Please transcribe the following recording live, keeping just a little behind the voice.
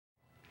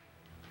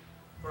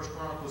1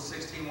 Chronicles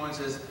 16:1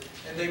 says,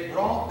 and they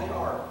brought the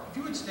ark. If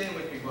you would stand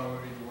with me while we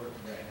read the word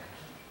today.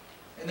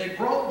 And they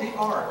brought the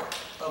ark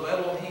of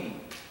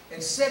Elohim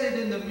and set it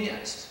in the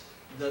midst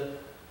of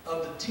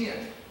the tent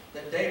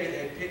that David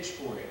had pitched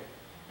for it.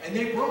 And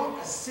they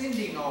brought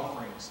ascending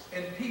offerings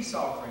and peace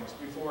offerings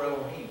before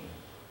Elohim.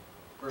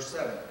 Verse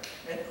 7.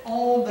 And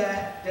on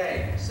that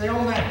day, say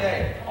on that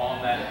day.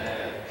 On that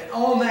day. And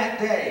on that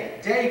day,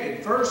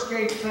 David first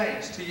gave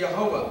thanks to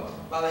Jehovah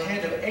by the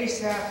hand of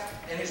Asaph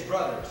and his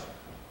brothers.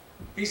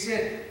 He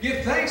said,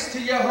 give thanks to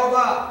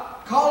Jehovah,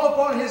 call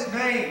upon his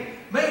name,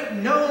 make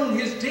known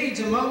his deeds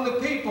among the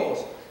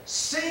peoples,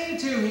 sing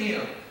to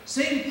him,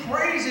 sing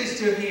praises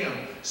to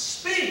him,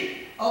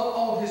 speak of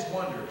all his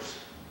wonders,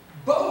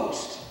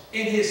 boast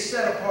in his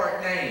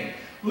set-apart name.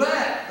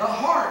 Let the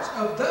hearts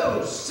of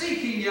those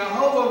seeking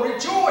Jehovah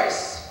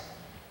rejoice.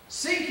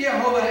 Seek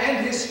Jehovah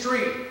and his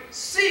strength.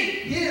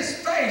 Seek his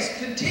face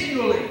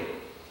continually.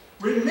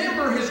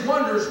 Remember his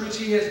wonders which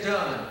he has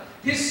done,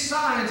 his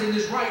signs and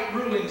his right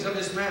rulings of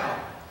his mouth.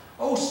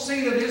 O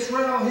seed of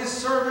Israel, his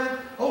servant,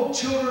 O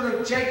children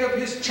of Jacob,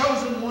 his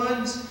chosen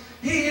ones.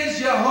 He is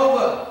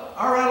Jehovah,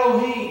 our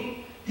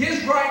Elohim.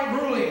 His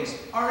right rulings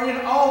are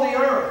in all the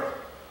earth.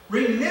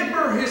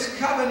 Remember his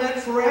covenant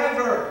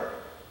forever,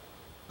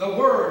 the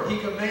word he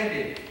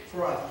commanded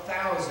for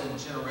 1,000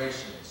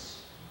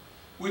 generations,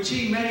 which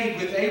he made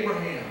with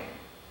Abraham,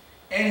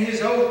 and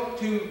his oath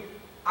to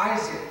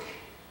Isaac,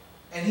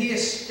 and he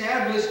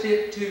established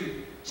it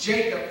to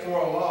Jacob for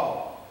a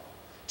law,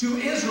 to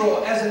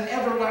Israel as an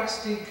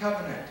everlasting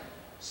covenant,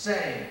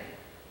 saying,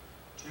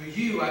 to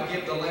you I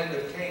give the land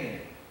of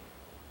Canaan,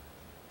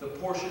 the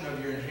portion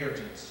of your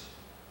inheritance,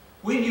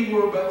 when you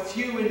were but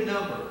few in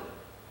number,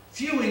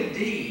 few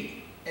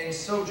indeed, and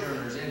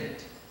sojourners in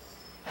it.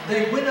 And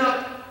they went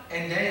up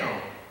and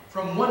down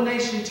from one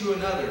nation to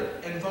another,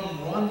 and from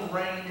one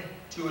reign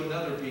to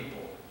another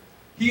people.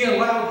 He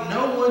allowed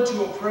no one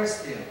to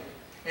oppress them,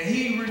 and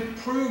he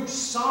reproved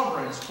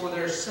sovereigns for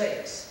their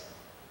sakes,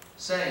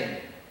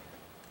 saying,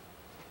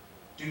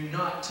 do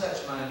not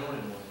touch my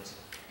anointed ones,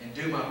 and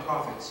do my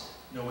prophets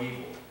no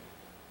evil.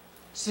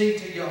 Sing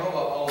to Jehovah,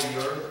 all the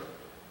earth.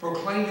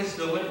 Proclaim his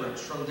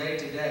deliverance from day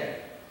to day.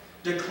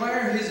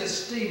 Declare his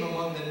esteem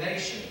among the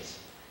nations,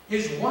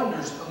 his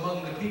wonders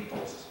among the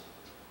peoples,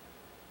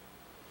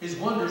 his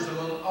wonders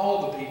among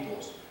all the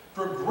peoples.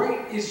 For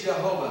great is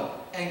Jehovah,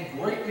 and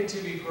greatly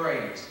to be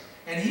praised.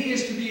 And he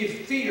is to be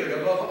feared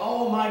above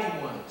all mighty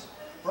ones.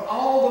 For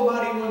all the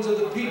mighty ones of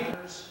the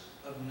peoples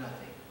of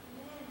nothing.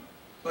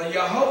 But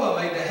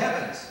Jehovah made the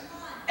heavens.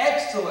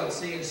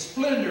 Excellency and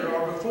splendor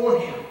are before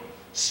him.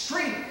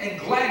 Strength and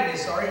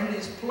gladness are in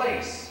his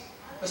place.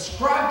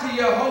 Ascribe to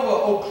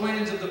Jehovah, O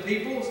clans of the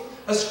peoples.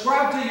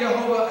 Ascribe to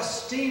Jehovah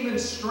esteem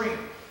and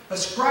strength.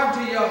 Ascribe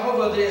to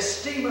Jehovah the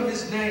esteem of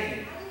his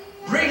name.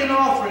 Bring an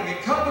offering and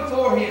come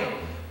before him.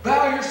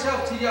 Bow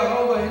yourself to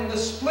Jehovah in the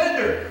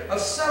splendor of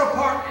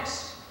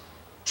set-apartness.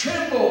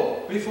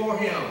 Tremble before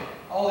him,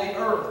 all the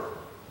earth.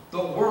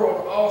 The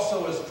world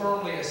also is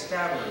firmly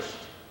established,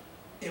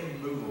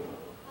 immovable.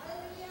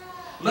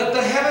 Let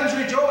the heavens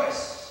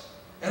rejoice,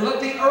 and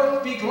let the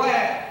earth be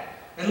glad,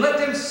 and let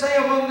them say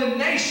among the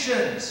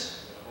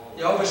nations,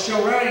 Jehovah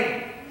shall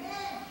reign.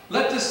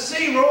 Let the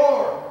sea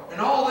roar,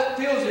 and all that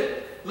fills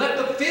it. Let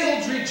the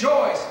fields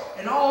rejoice,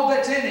 and all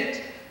that's in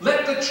it.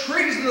 Let the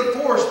trees of the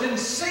forest then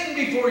sing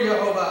before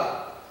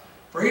Jehovah,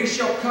 for he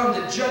shall come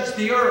to judge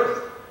the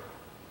earth.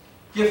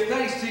 Give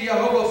thanks to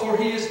Jehovah,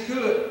 for he is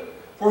good,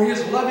 for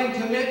his loving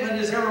commitment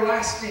is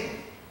everlasting.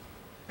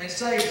 And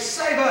say,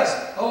 save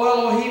us, O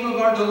Elohim of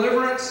our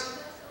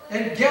deliverance,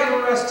 and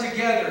gather us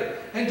together,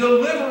 and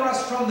deliver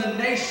us from the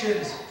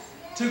nations,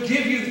 to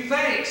give you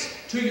thanks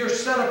to your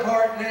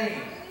set-apart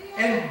name,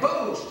 and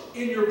boast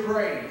in your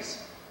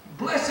praise.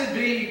 Blessed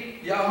be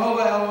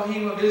Jehovah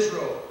Elohim of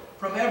Israel,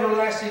 from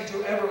everlasting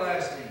to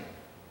everlasting.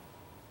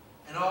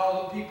 And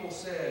all the people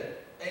said,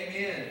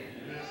 Amen.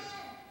 Amen.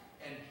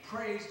 And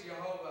praised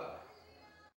Jehovah.